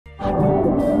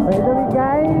By the way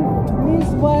guys, please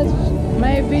watch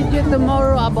my video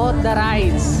tomorrow about the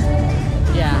rides.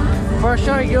 Yeah, for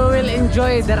sure you will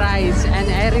enjoy the rides, and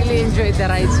I really enjoy the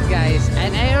rides guys,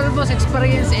 and I almost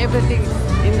experienced everything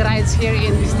in the rides here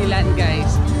in Disneyland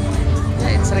guys.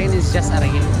 It's rain, it's just a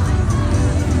rain.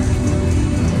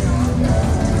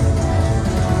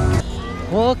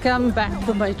 Welcome back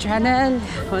to my channel.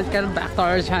 Welcome back to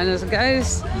our channels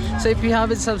guys. So if you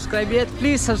haven't subscribed yet,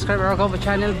 please subscribe our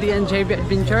channel, the NJB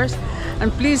Adventures, and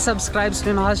please subscribe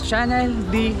to my channel,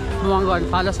 the Muango, and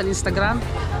follow us on Instagram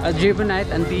at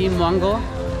Jibonite and the Muango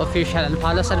official, and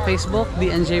follow us on Facebook, the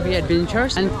NJB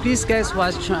Adventures. And please guys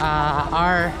watch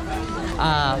our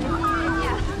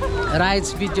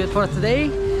rides video for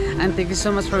today, and thank you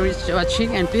so much for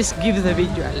watching, and please give the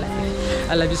video a like.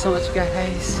 I love you so much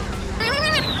guys.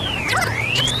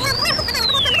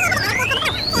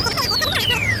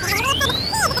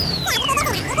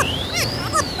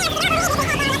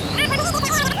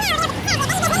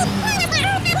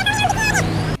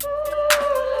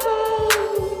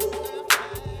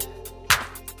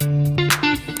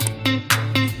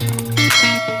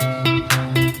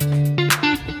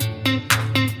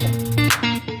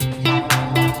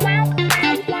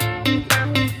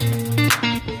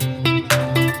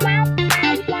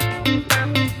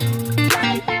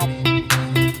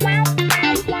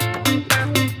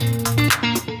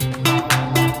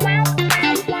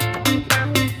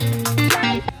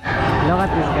 Look at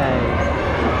this guys.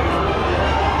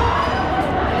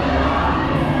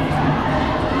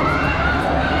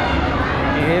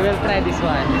 Okay, we will try this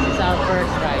one. This is our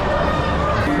first ride.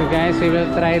 So guys, we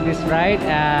will try this ride,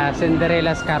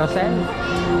 Cinderella's Carousel.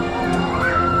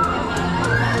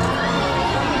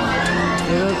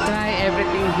 We will try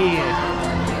everything here.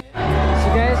 So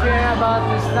guys, we are about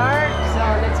to start. So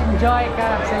let's enjoy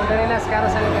Cinderella's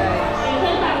Carousel guys.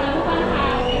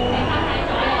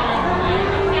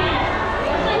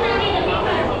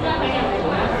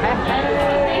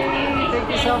 Thank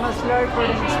you so much Lord for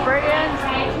this experience,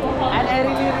 and I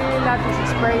really love this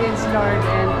experience Lord,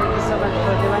 and thank you so much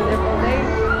for the wonderful day.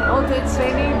 Although it's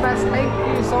raining, but thank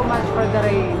you so much for the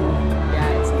rain.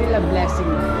 Yeah, it's still a blessing.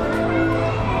 Look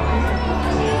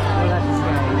at this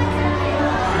guys.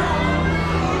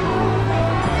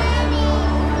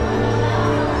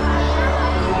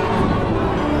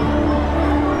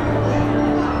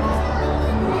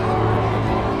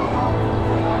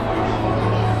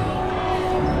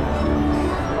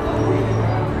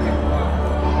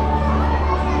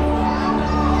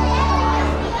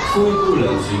灰姑娘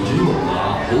旋轉木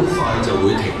馬好快就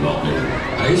會停落嚟。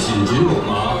喺旋轉木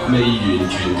馬未完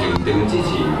全停定之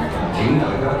前，請大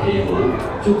家企好，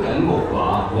捉緊木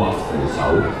馬或扶手。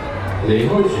離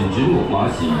開旋轉木馬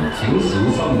時，請小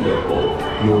心腳步。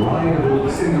Your ride aboard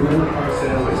the Cinderella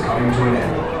carousel is coming to an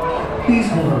end. Please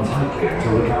hold on tightly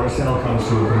until the carousel comes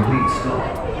to a complete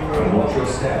stop. And watch your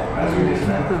step as we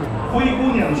dismount. For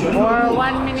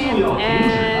 1 minute and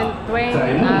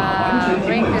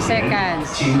 20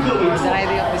 seconds for the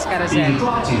riding of this carousel.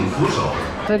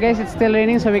 So guys, it's still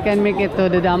raining, so we can make it to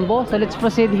the Dumbo. So let's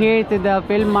proceed here to the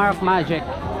Philmark Magic.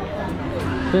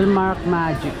 Philmark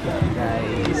Magic,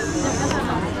 guys.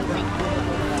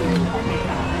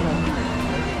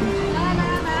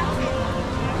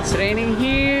 It's raining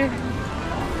here,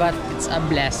 but it's a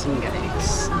blessing,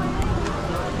 guys.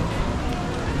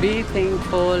 Be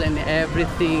thankful in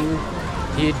everything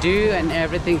you do and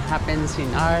everything happens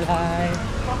in our life,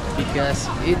 because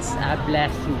it's a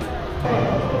blessing.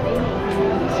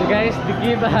 So guys, to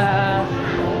give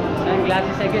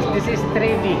sunglasses, I guess this is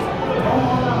 3D.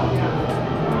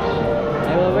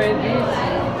 I will wear this.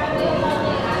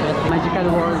 Magical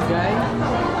world, guys.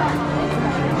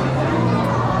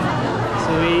 So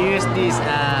we use these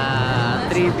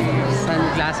 3D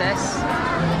sunglasses.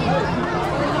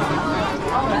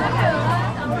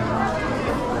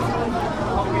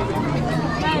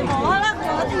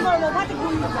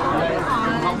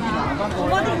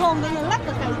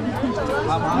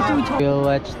 We'll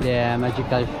watch the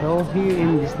magical show here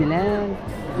in Disneyland.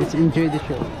 Let's enjoy the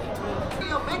show.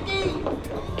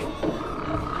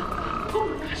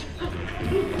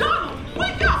 Donald,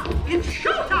 wake up! It's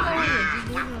showtime!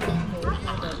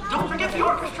 Don't forget the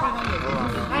orchestra!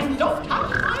 And don't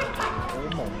touch my hat!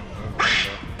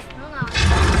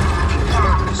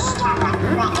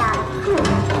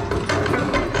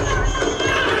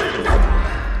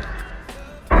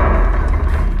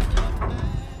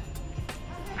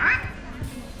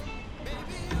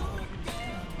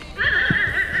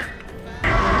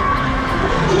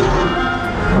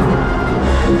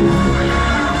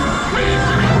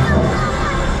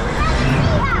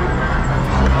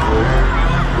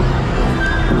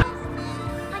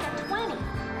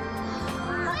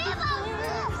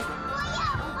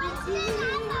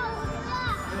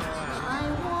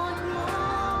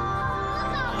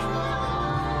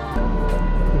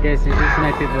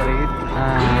 my favorite,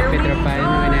 Peter Pan,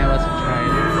 when I was a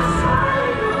child.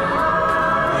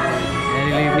 I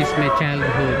really miss my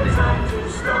childhood.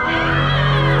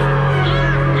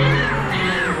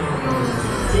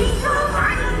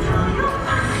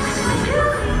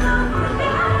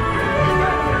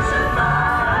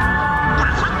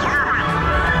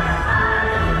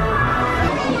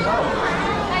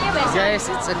 Guys,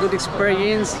 it's a good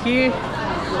experience here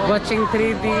watching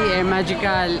 3D and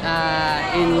magical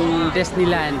in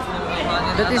Disneyland.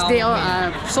 That is the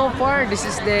so far this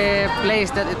is the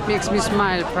place that it makes me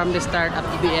smile from the start up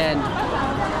to the end.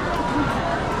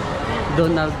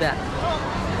 Donald Duck.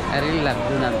 I really love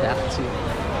Donald Duck too.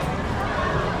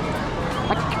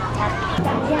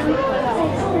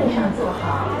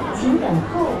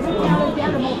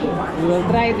 We will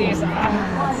try this.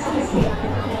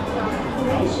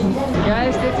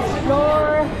 Guys, let's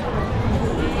explore.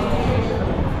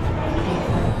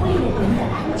 为了您的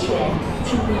安全，请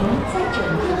您在整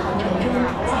个航程中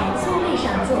在座位上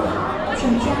坐好，请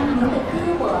将您的胳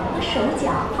膊和手脚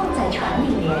放在船里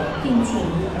面，并请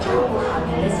照顾好您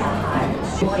的小孩。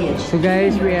So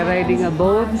guys, we are riding a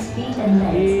boat.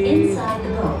 Inside the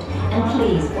boat, and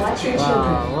please watch your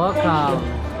children. Wow, welcome.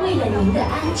 为了您的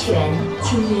安全，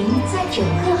请您在整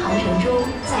个航程中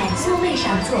在座位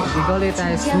上坐好， We call it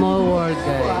a small world, 和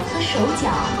guys. 手脚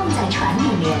放在船里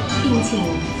面，并请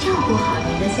照顾好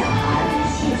您的小孩，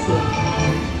谢谢。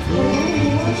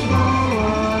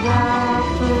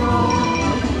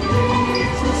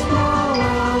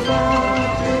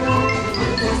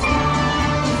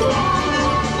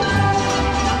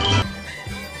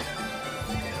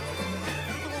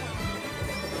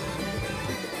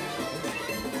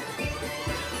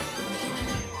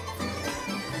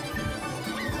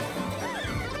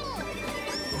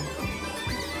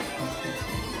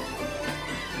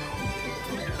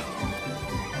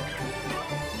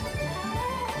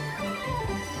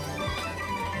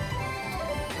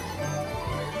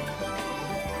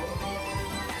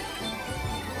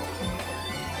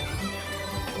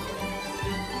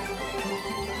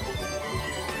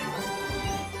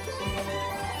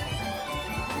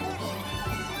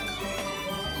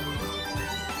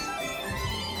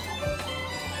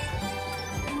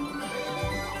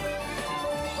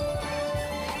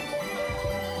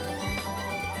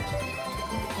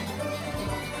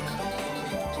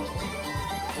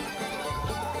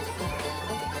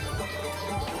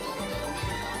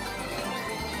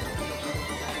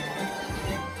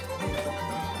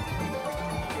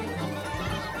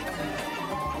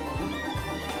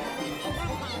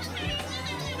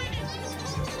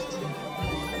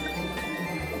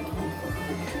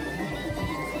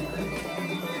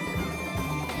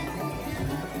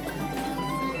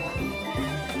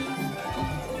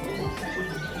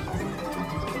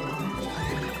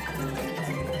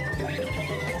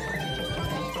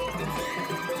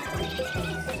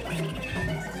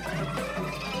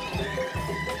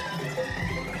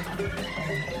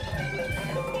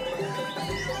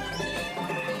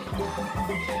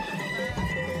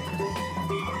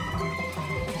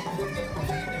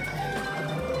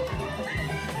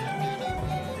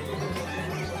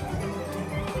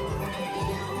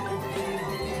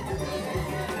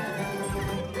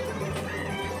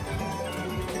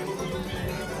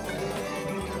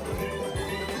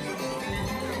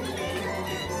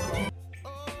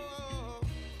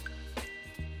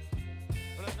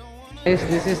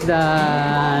 This is the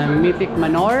mythic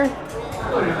manor,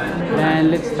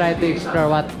 and let's try to explore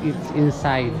what is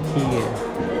inside here.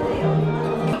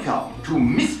 Welcome to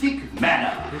Mystic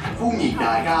Manor. 歡迎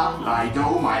大家嚟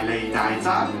到迷你大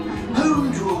宅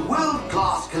home to a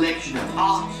world-class collection of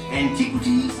art,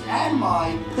 antiquities, and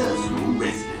my personal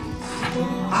residence.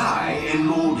 I am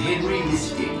Lord Henry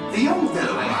Mystic. The young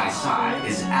fellow at my side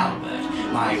is Albert,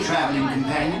 my traveling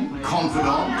companion,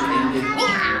 confidant, and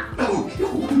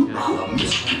you rather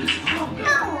mischievous Albert.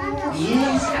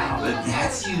 Yes, Albert,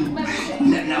 that's you.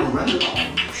 Now run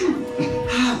along.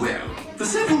 Well, for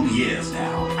several years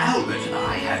now, Albert and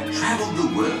I have traveled the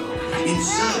world in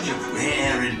search of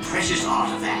rare and precious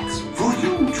artifacts for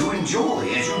you to enjoy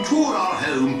as you tour our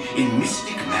home in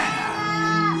Mystic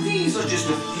Manor. These are just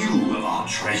a few of our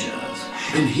treasures.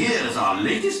 And here's our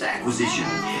latest acquisition,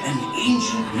 an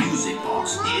ancient music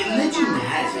box. Legend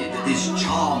has it that this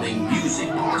charming music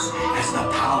box has the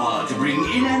power to bring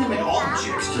inanimate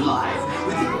objects to life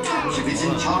with a touch of its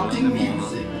enchanting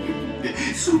music.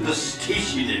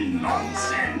 Superstition and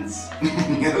nonsense.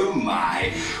 Oh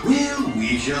my. Well,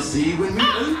 we shall see when we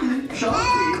open it, shall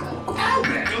we?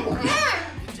 Albert!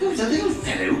 The little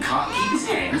fellow can't keep his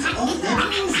hands off that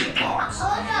music box.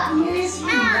 Yes, you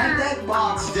like that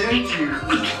box, don't you?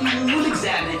 We'll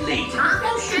examine it later.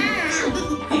 Now, sure.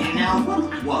 Now,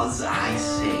 what was I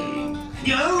saying?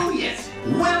 Oh, yes.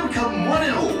 Welcome, one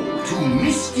and all, to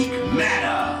Mystic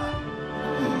Manor.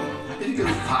 I better go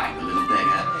find the little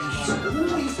beggar. He's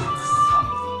always up to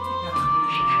something.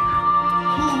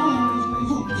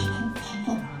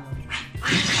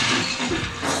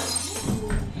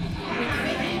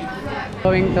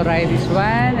 Going to ride this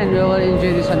one and we will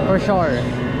enjoy this one for sure.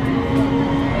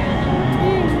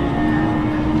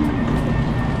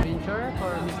 Adventure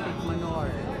for Mystic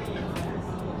Manor.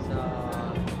 So,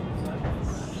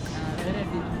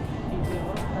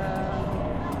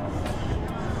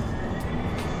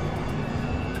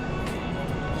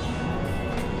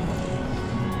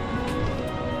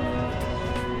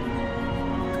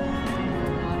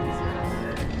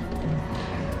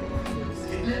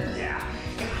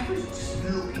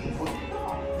 Looking for.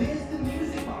 There's the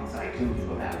music box I told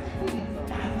you about.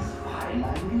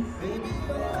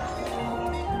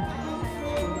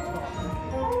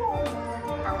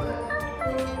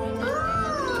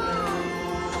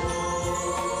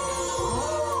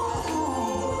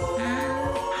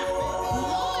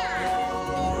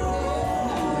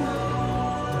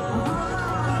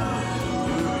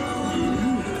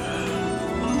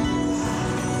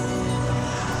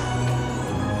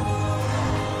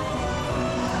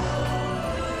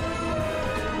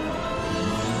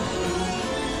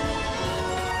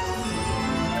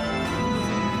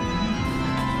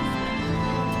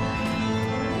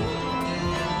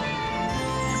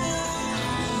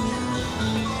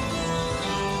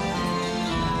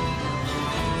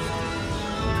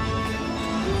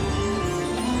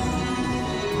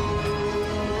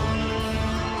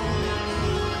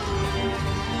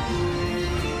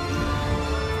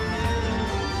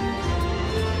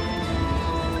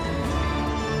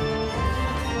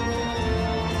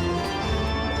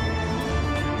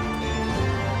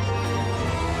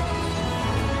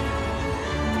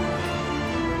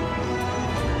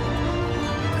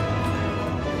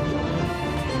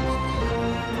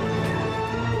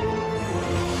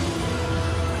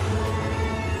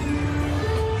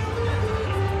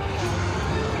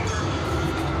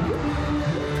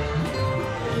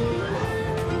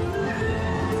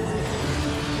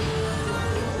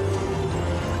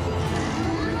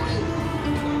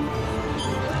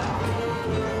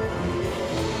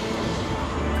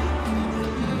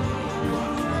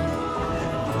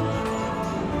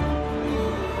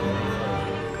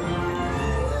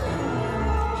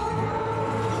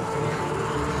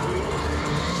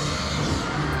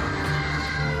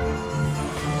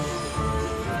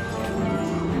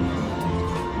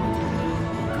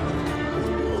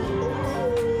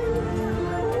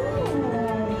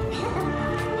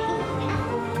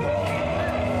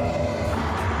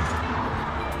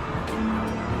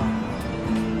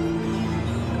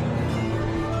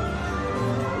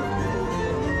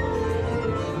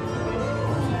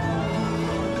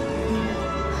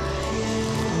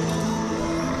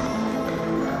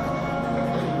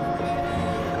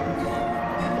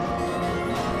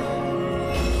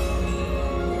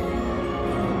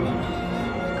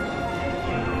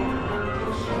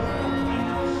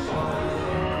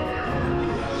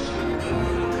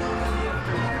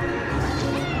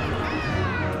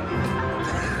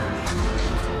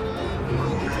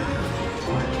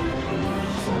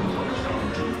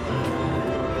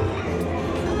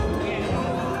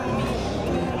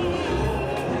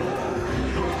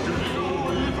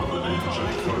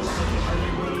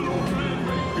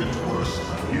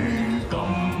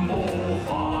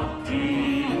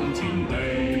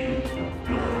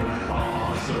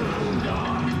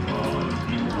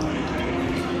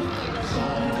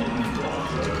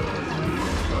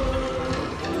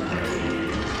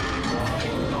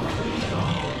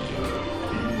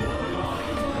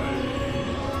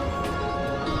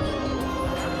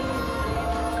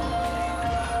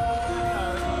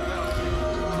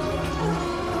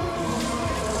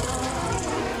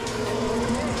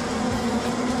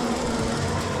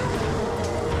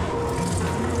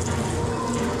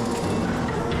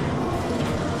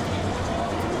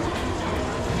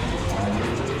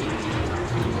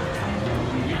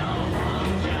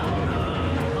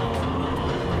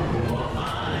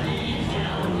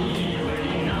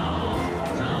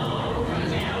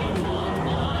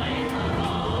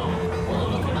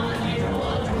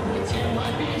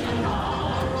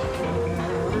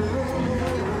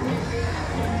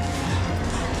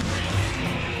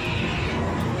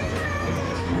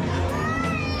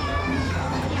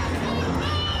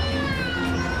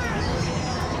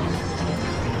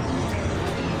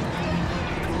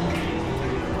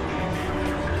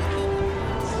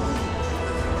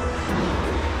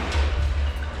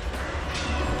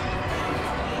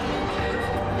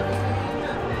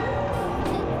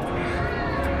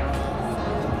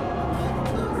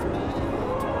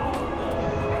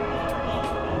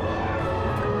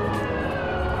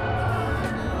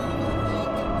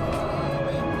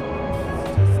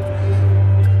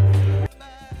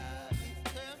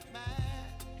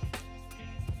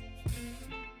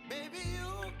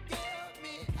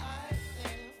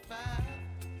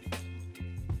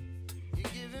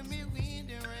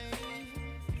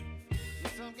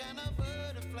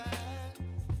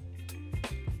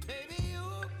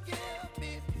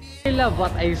 I love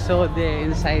what I saw there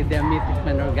inside the Mythic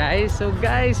Manor, guys. So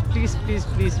guys, please.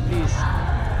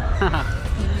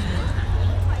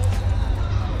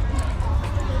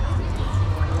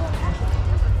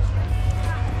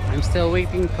 I'm still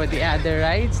waiting for the other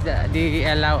rides that they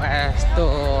allow us to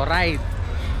ride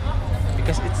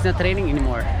because it's not raining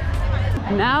anymore.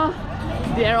 Now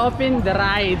they are open the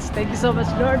rides. Thank you so much,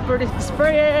 Lord, for this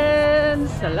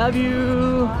experience. I love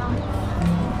you.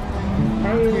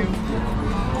 Hey.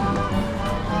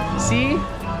 See,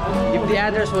 if the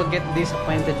others will get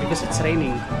disappointed because it's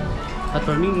raining, but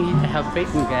for me, I have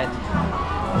faith in God.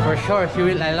 For sure, He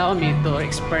will allow me to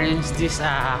experience this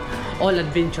all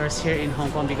adventures here in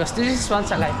Hong Kong because this is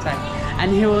once a lifetime,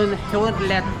 and He won't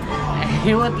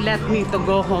let me to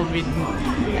go home with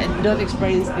and don't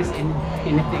experience this in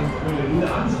anything.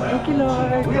 Thank you,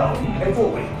 Lord.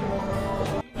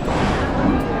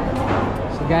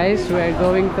 So guys, we are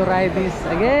going to ride this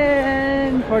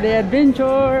again for the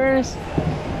adventures.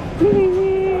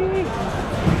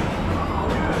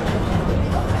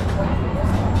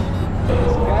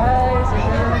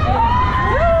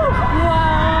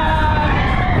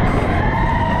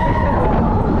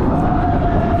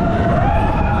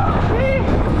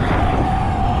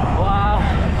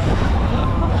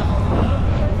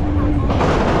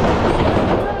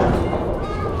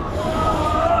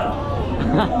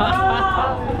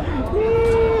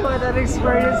 What an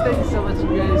experience. Thank you so much,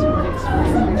 guys, for the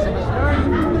experience. Thank you so much, Lord,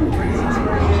 for this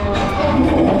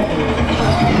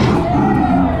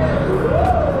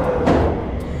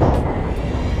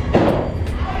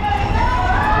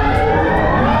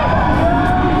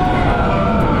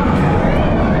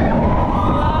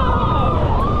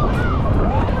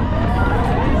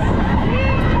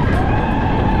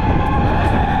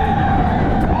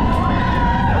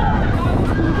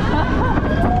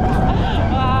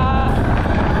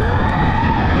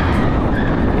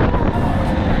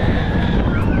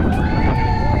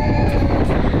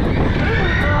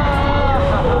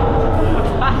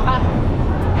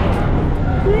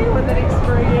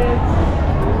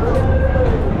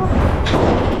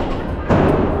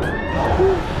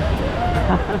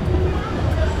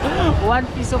One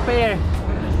piece of air,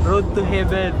 road to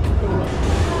heaven.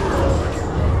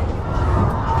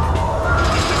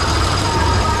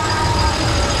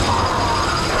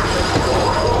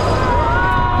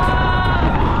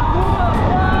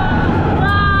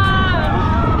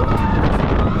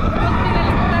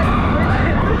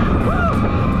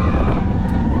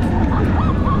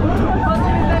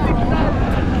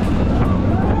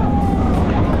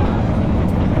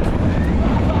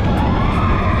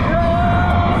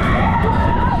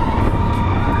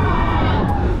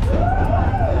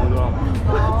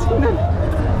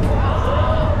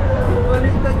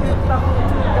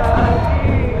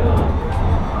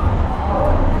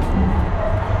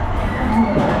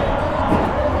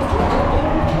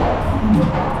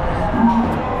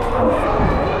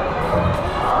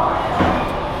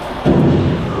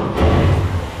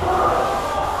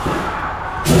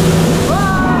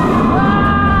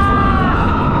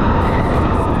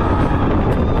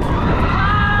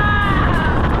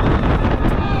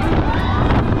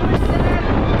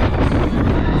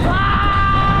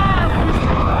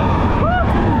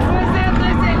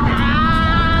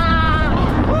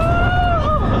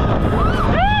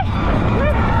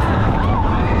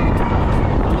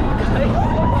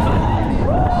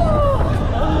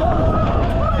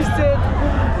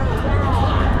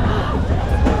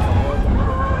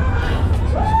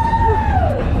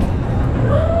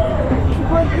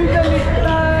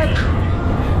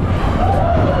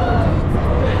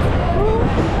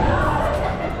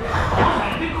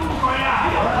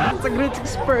 It's a great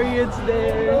experience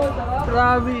there.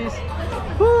 Promise.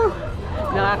 Woo!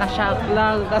 Nakaka-shock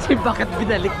lang kasi bakit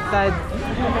binaliktad.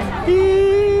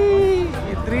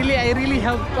 I really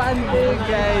have fun there,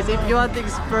 guys. If you want to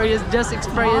experience, just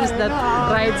experience that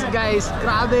rides, guys.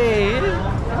 Grabe.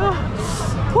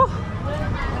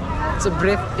 It's a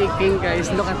breathtaking, guys.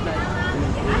 Look at that.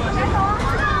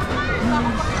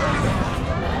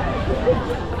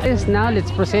 Yes, now let's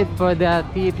proceed for the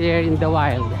theater in the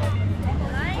wild.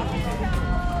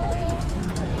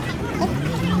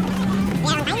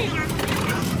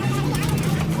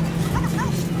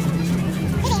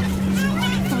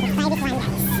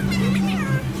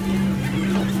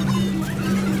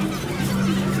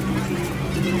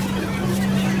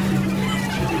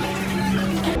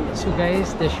 So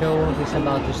guys, the show is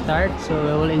about to start, so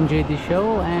we will enjoy the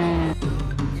show and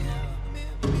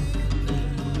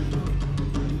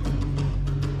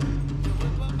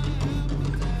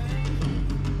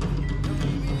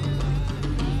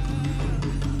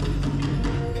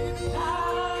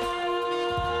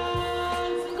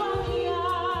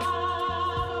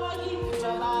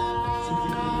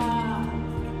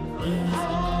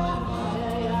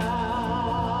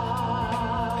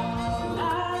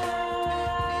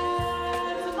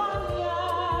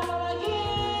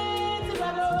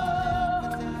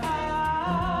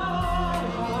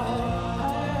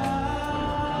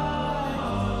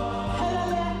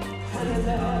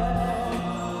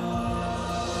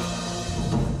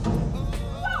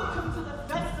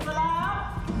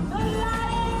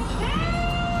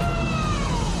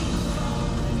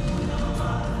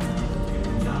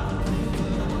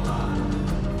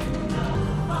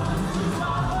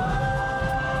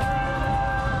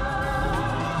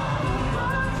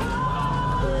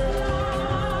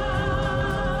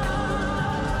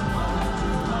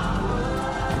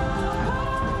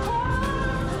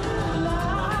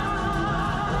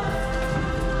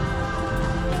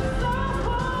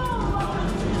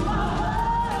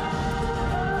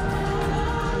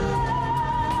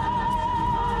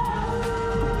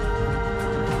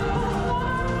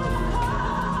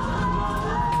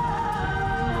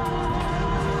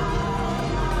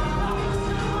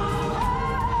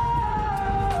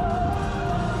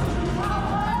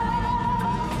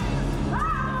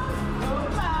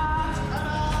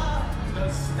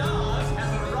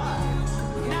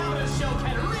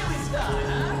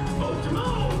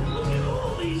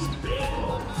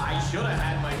should have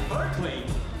had my fur cleaned.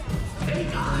 Hey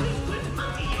guys, quit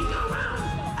monkeying around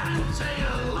and say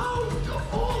hello to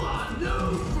all our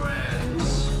new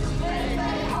friends.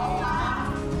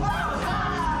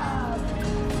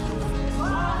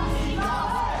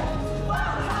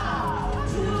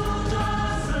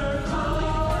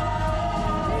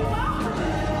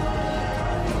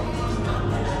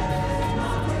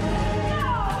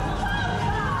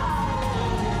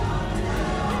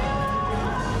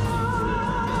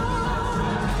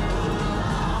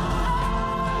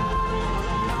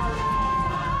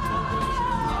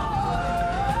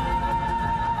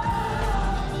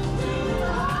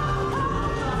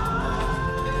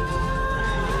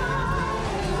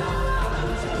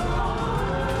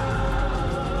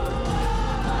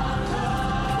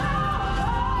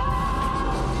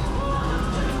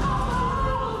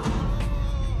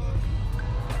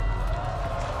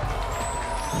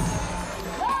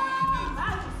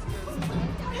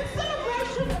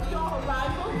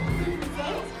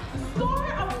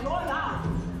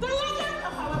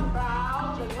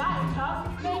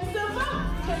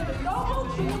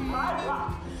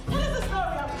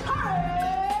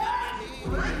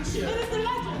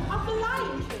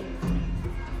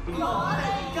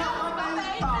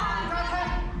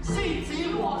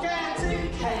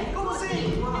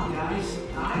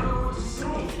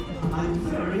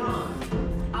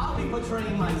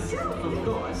 Portraying myself, of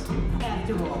course.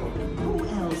 After all, who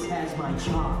else has my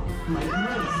charm, my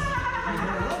grace, and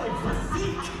heroic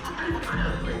physique?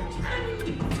 Pretend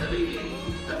to be me.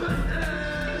 But,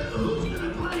 who's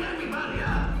gonna play everybody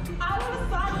up? I will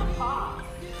assign the parts.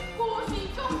 故事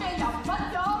中嘅人物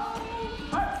有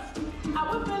First,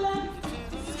 our villain,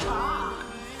 Scar.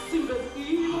 Simba's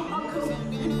evil uncle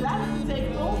is planning to take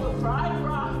over Pride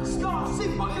Rock. Scar,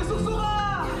 Simba嘅叔叔啊！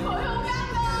佢好奸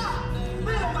㗎！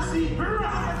咩事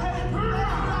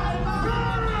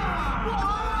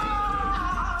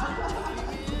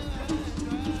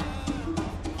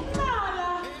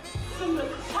？Nala,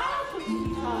 Simba's childhood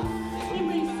sweetheart. He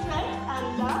brings strength and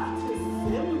love to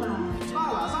Simba. 媽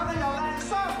媽生得又靚，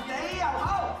心地又好。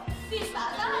 Simba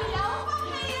真係有福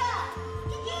氣啊！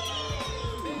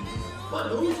 But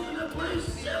who's gonna play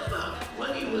Simba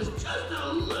when he was just a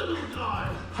little guy?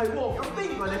 係喎，咁邊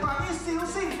個嚟扮演小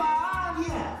仙吧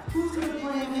 ？Yeah, who's gonna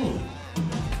play me?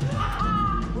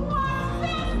 What's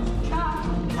this?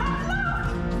 Come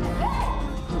along!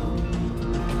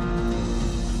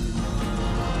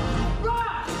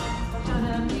 Right! I'm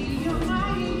gonna be your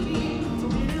mighty king.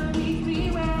 We'll be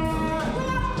beware. Well,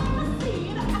 I've never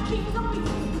seen a kingdom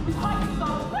with quite so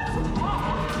much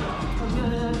hair. I'm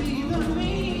gonna be the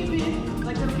baby,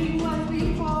 like the king was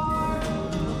before.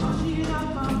 Watching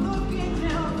up, I'm looking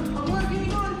down. I'm working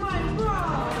on my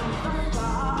brow.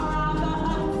 Around the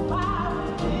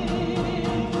unspiring.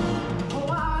 Oh,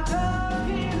 I just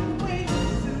can't wait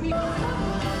to meet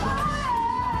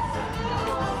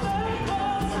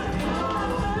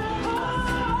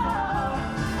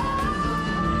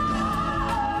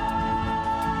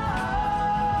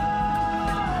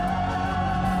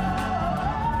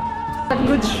A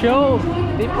good show.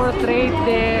 They portrayed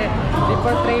the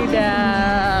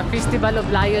Festival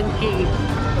of Lion King.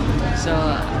 So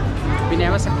when I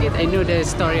was a kid, I knew the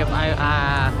story of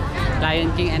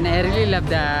Lion King, and I really love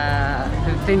the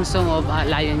theme song of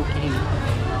Lion King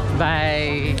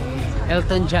by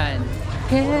Elton John.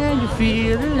 Can you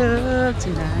feel the love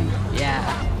tonight? Yeah.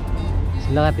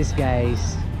 So look at this,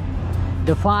 guys.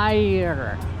 The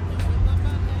fire.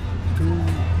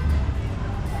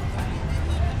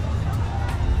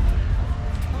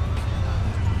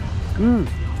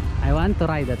 I want to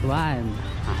ride that one.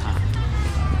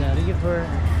 The river.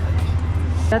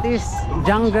 That is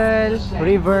Jungle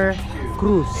River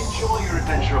Cruise. Enjoy your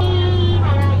adventure.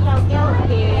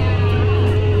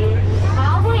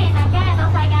 好，歡迎大家嚟到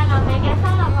世界南美嘅森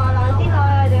林外來之旅，我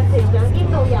哋嘅船長兼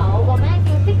導遊，個名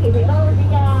叫積奇皮多老師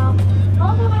㗎。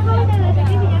好，各位開車旅程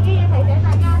之前有機要提醒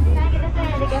大家，記得將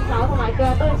你哋嘅手同埋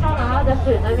腳都要收留喺隻船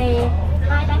裏面。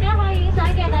係大家可以影相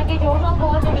嘅，但係記住好多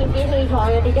個電子器材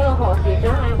嘅跌咗落河，船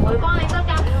長係唔會幫你執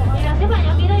㗎。然後小朋友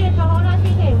記得要做好啦，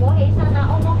千祈唔好起身啊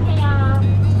，O 唔 OK 啊？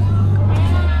係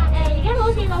啦，而家好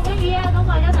似落緊雨啊，咁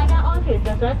為咗大家安全着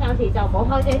想，暫時就唔好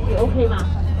開遮住 ，OK 嘛？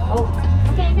好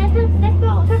 ，OK，let's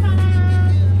go，出發啦！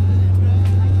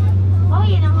好，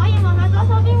然後可以望下左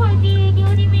手邊位置，見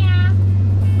到啲咩啊？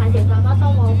係其實乜都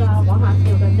冇㗎，講下笑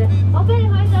嘅啫。好，跟住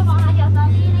可以再望下右手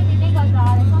邊呢個就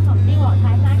係森林之王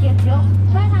泰山嘅橋。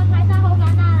所以睇泰山好簡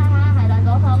單啦嚇，係啦，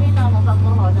左手邊就冇咁過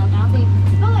河就搞掂。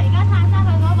不過而家泰山去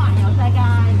咗環遊世界，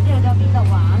唔知去咗邊度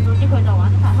玩，總之佢就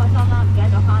玩得太開心啦，唔記得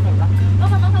咗翻嚟啦。咁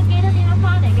啊，等佢記得點樣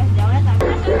翻嚟嘅時候咧，大家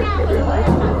想加佢就可以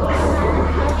行過泰山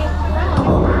嘅。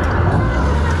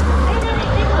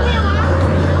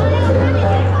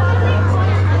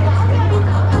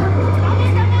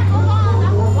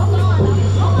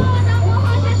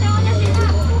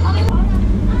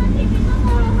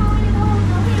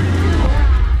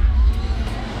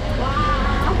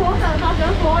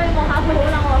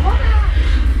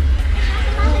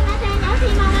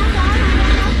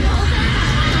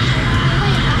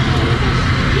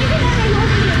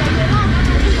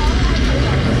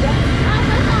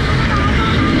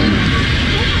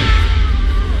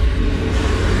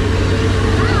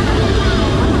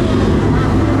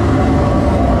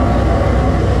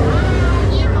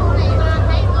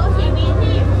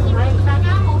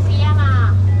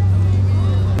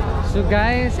So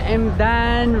guys, I'm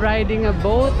done riding a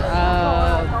boat,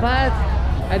 but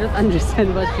I don't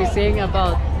understand what she's saying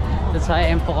about. That's why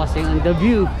I'm focusing on the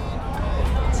view.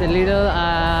 It's a little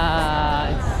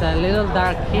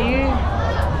dark here.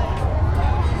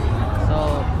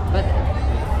 So, but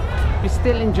we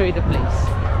still enjoy the place.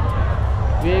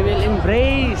 We will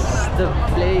embrace the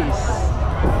place.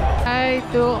 Hi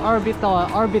to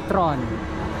Orbitron.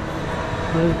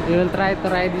 We will try to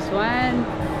ride this one.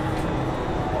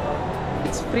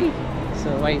 It's free, so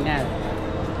why not?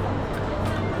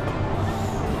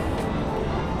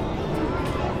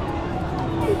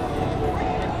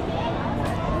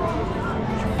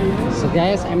 So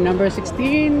guys, I'm number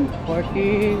 16,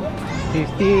 14,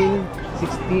 15,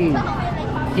 16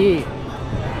 here.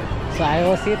 So I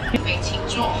will sit here.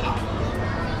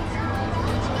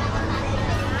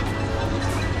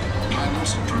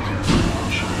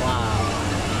 Wow.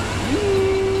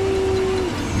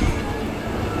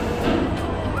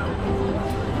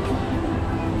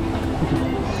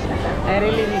 I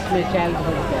really miss my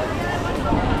childhood.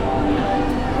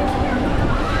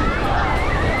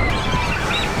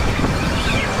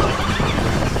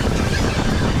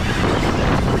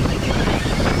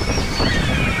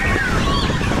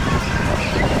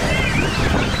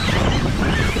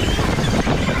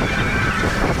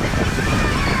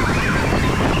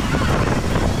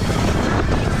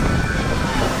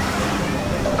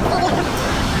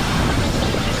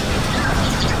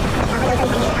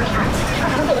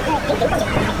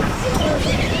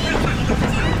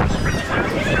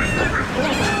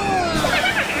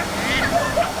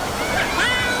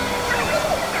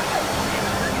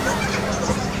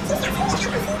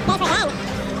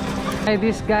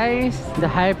 This guys, the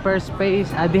hyperspace,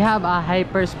 they have a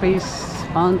hyperspace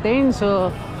fountain,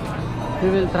 so we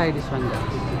will try this one,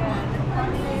 guys.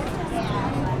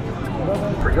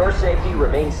 For your safety,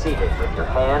 remain seated with your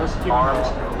hands, arms,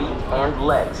 feet, and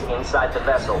legs inside the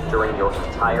vessel during your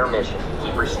entire mission.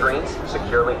 Keep restraints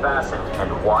securely fastened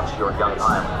and watch your young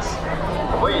pilots.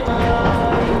 Wait.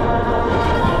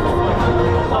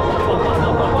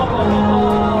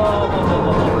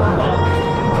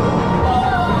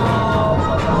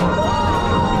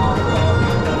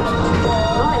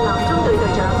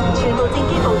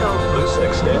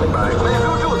 Standing by. 4南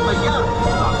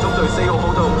中隊4號報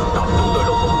道，南中隊6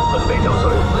號準備就緒。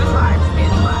最7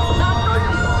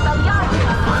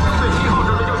號準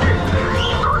備就緒。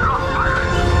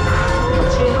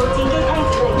全部戰機聽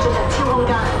指令進入超空間。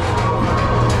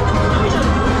推進。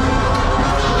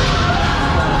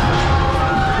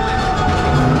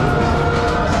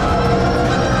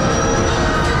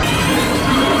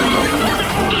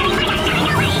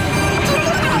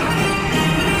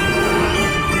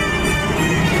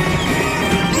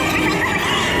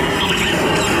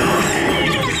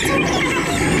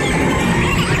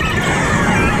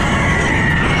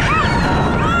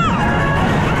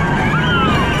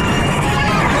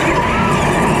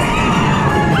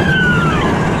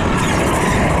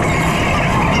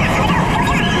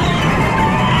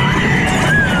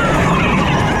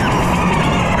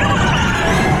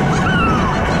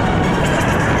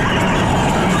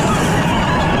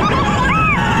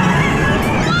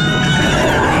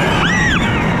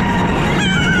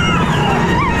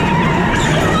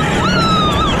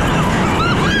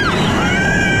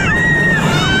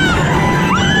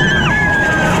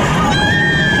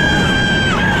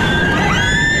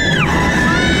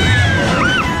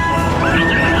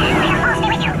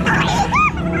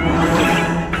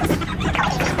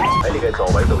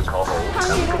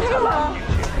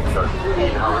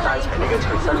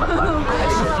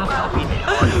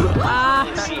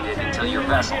Seated until your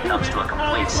vessel comes to a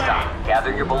complete stop.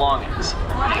 Gather your belongings.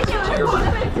 To your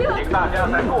left. 请大家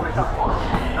在座位上坐好。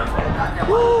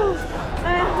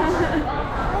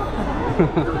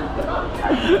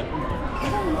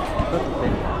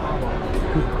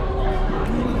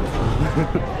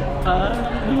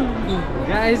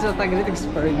Guys, what a great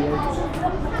experience.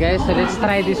 Guys, so let's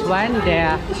try this one.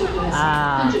 The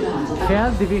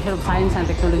Field Division of Science and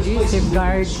Technology,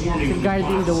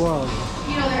 safeguarding the world.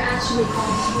 This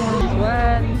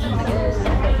one,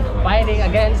 fighting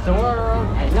against the world.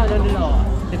 No.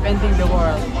 Defending the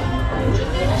world.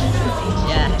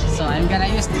 Yeah, so I'm gonna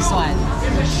use this one.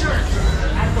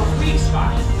 I'm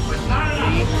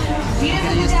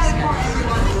gonna use this guy.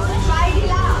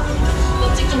 立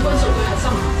即進軍數據核心，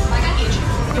大家記住，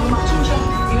用脈穿槍，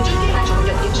瞄準機械從入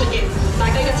點出擊，大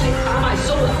家一齊打埋蘇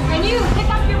啦！ Can you pick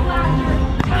up your blaster?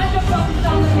 Time to focus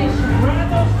on the mission. Grab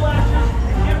those blasters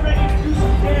and get ready to do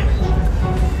some damage.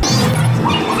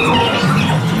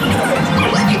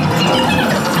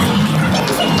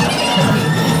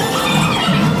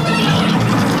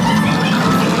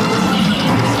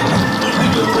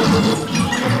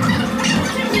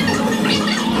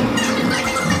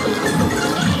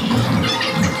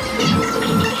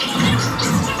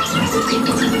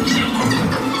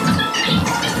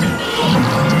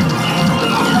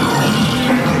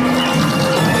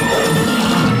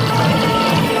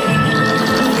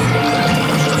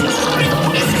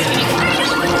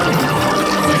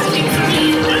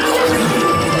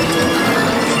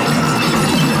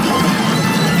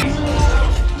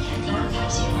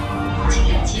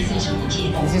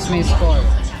 This is my score.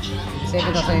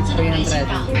 7,300.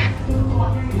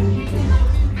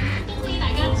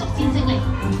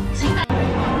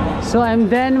 So I'm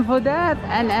done for that,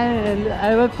 and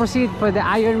I will proceed for the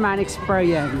Ironman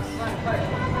experience.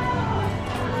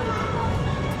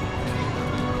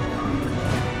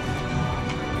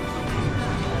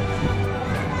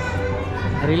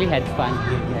 I really had fun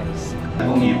here, guys.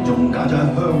 工業仲揀咗喺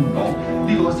香港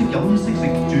呢個識飲識食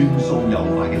轉數又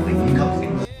快嘅頂級城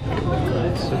市。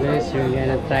 So guys, we're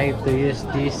gonna try to use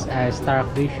this Stark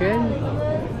Vision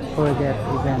for that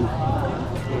event.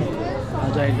 How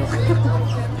do I look?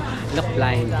 Look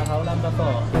blind.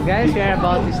 So guys, we're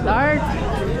about to start.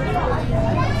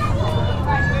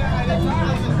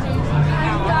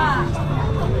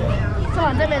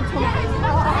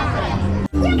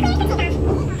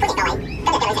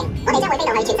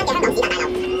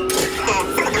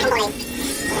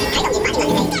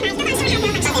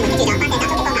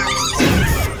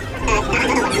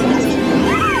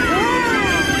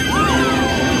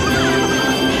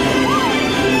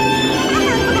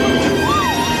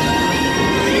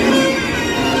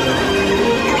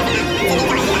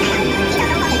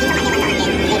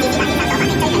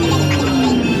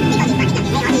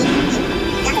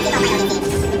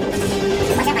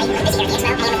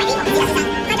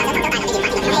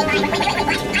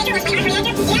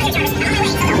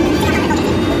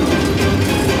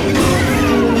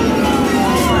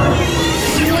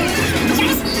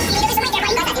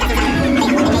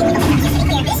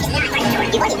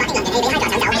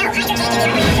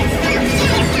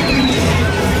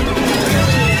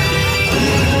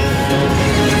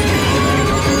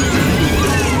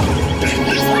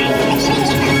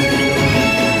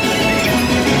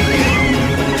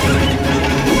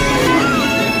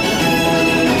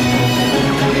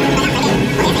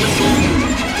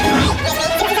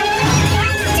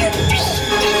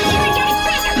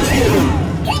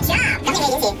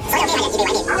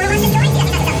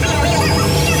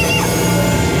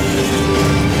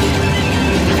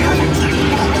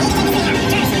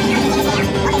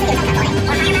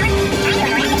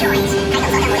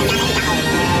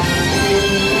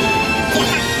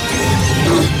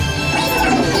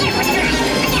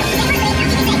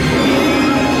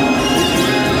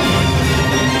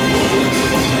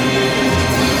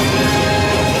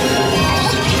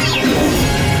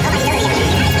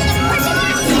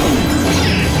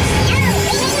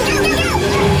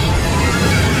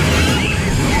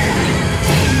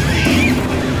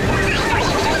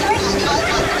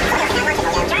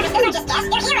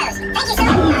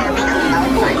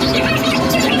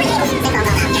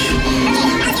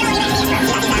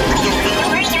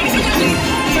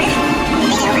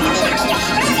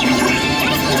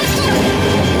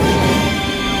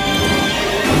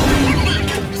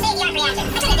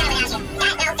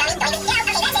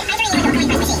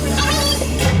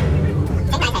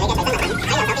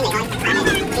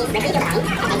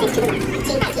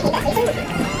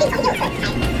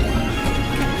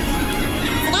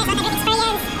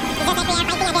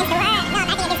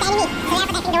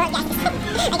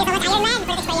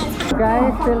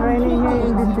 Guys, still raining here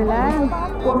in Disneyland.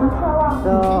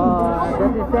 So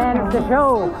that is the end of the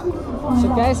show. So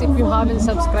guys, if you haven't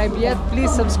subscribed yet,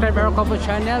 please subscribe our couple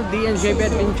channel, DNJB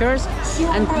Adventures,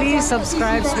 and please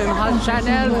subscribe to my hot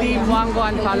channel, the Mwango,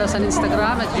 and follow us on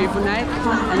Instagram at JBunite,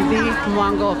 and the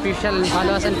Mwango Official, and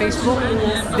follow us on Facebook,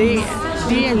 the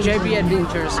DNJB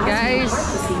Adventures. Guys,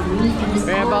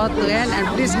 we're about to end, and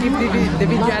please give the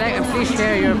video a like, and please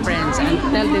share your friends and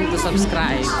tell them to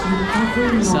subscribe.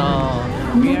 So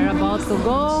we are about to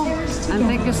go, and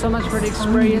thank you so much for the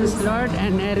experience, Lord,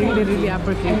 and I really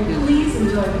appreciate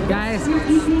it. Guys,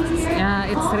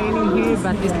 it's raining here,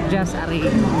 but it's just a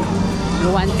rain.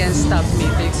 No one can stop me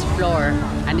to explore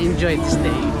and enjoy this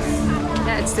day.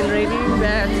 Yeah, it's still raining,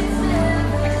 but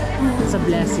it's a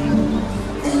blessing.